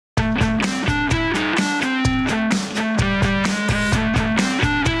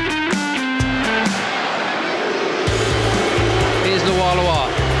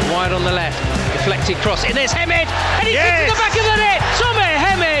cross. And there's Hemed, and he hits the back of the net. Tomer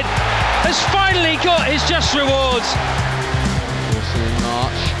Hemed has finally got his just rewards. Wilson in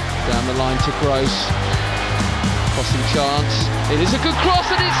March, down the line to Gross. Crossing chance. It is a good cross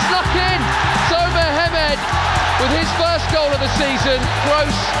and it's snuck in. Tomer Hemed with his first goal of the season.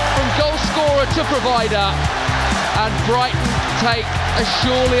 Gross from goal scorer to provider. And Brighton take a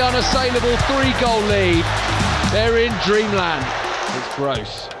surely unassailable 3-goal lead. They're in dreamland. It's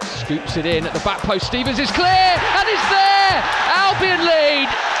Gross. Scoops it in at the back post. Stevens is clear and it's there. Albion lead.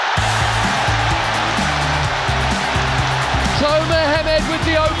 Tomer Hemed with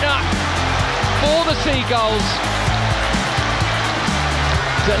the opener for the Seagulls.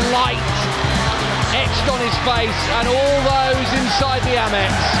 Delight etched on his face and all those inside the Amex.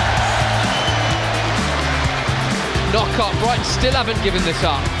 Knockout. Brighton still haven't given this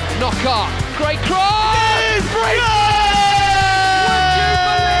up. Knockout. Great cross! Would you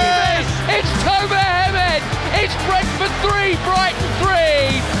believe it? It's Tomer Hemed. It's Brentford 3, Brighton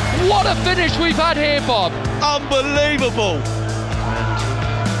 3. What a finish we've had here, Bob. Unbelievable.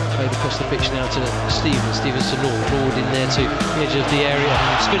 Played across the pitch now to Stevens to Lord in there to the edge of the area.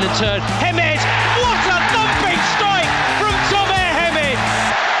 Spin and turn. Hemed!